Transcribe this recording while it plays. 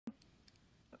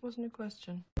That wasn't a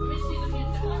question.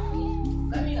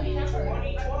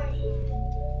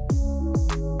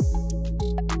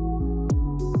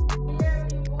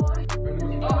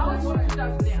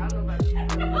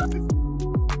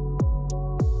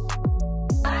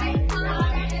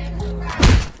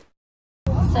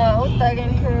 So, Thug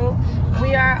and Crew,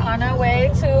 we are on our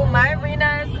way to my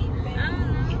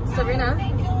Serena.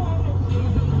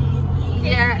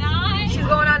 Yeah, she's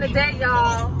going on a date,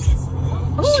 y'all.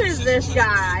 Who is this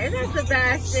guy? Is that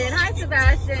Sebastian? Hi,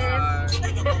 Sebastian.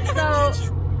 So,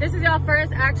 this is your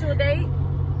first actual date?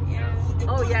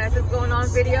 Oh yes, it's going on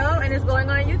video and it's going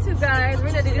on YouTube, guys.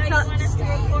 Rena, did you tell? Want us to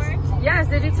record? Yes.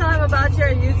 Did you tell him about your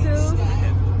YouTube?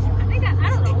 I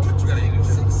don't know.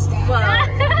 Well,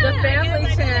 the family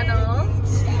channel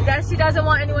that she doesn't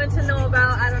want anyone to know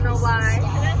about. I don't know why.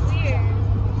 That's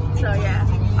weird. So yeah,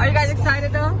 are you guys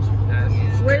excited though?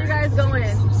 Yes. Where are you guys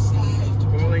going?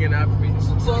 Bowling and Applebee's.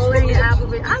 Bowling and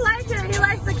Applebee's. I like him. He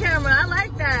likes the camera. I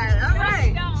like that. All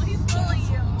right. No, he's bullying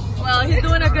you. Well, he's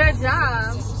doing a good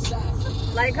job.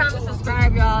 Like, comment,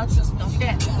 subscribe, y'all. Don't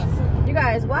forget. You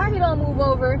guys, why he don't move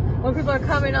over when people are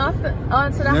coming off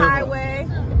onto the highway?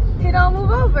 He don't move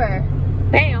over.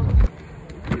 Bam.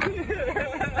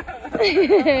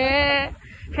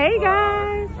 Hey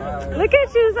guys. Hi. Look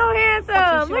at you, so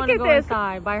handsome. Look at this.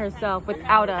 Inside by herself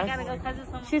without us. I gotta go 'cause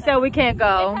it's she said we can't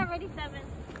go. It's already 7.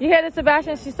 You hear this,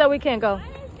 Sebastian? She said we can't go.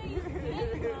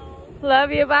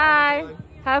 Love you. Bye.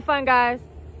 Have fun, guys.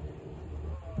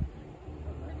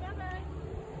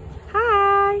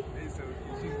 Hi.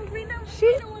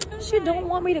 She don't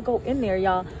want me to go in there,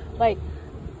 y'all. Like,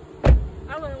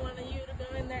 I wouldn't want you to go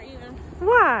in there either.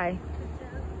 why?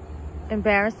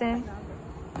 Embarrassing.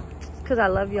 Because I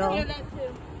love y'all. Yeah, that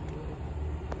too.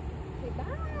 Bye.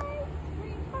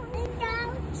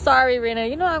 Sorry, Rena.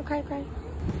 You know I'm cry.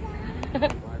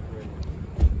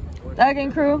 Thug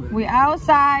and Crew, we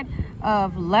outside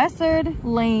of Lessard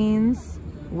Lanes,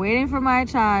 waiting for my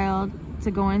child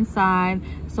to go inside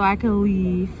so I can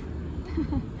leave.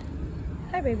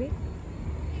 Hi, baby.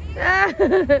 Hi.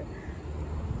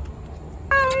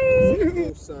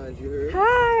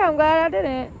 Hi, I'm glad I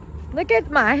didn't. Look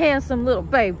at my handsome little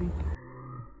baby.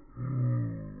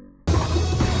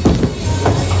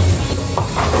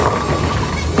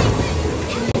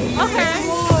 Okay.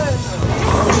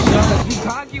 You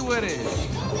cocky with it.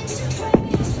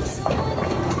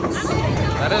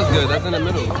 That is good. That's in the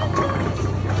middle. You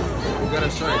got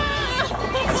a strike.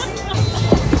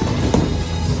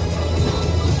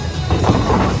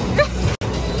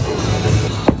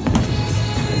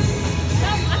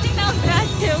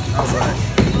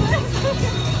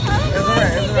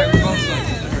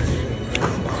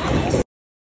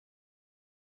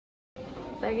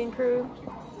 Thug and Crew,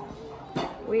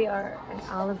 we are in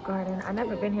Olive Garden. I've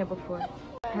never been here before.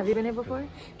 Have you been here before?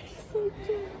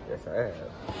 Yes, I have.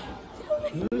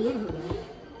 You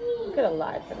could have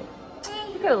lied for the.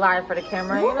 You could have lied for the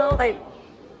camera. You know, like.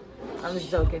 I'm just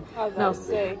joking. No,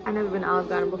 I've never been to Olive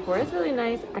Garden before. It's really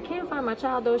nice. I can't find my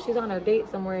child though. She's on a date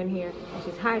somewhere in here, and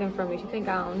she's hiding from me. She think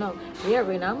I don't know. Yeah,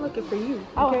 Rena, I'm looking for you.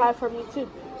 I will hide from you too.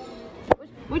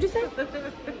 What'd you say?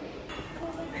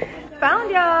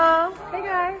 Found y'all. Hey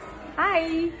guys.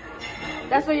 Hi.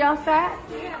 That's where y'all sat?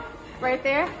 Yeah. Right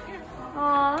there?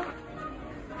 Aw.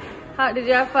 How did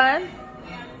you have fun?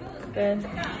 Good.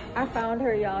 I found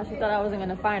her, y'all. She thought I wasn't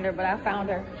gonna find her, but I found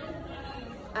her.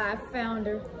 I found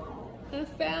her. I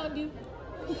found you.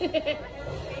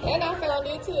 And I found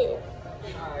you too.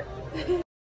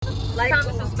 Like,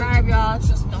 comment, subscribe, y'all.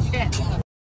 Don't forget.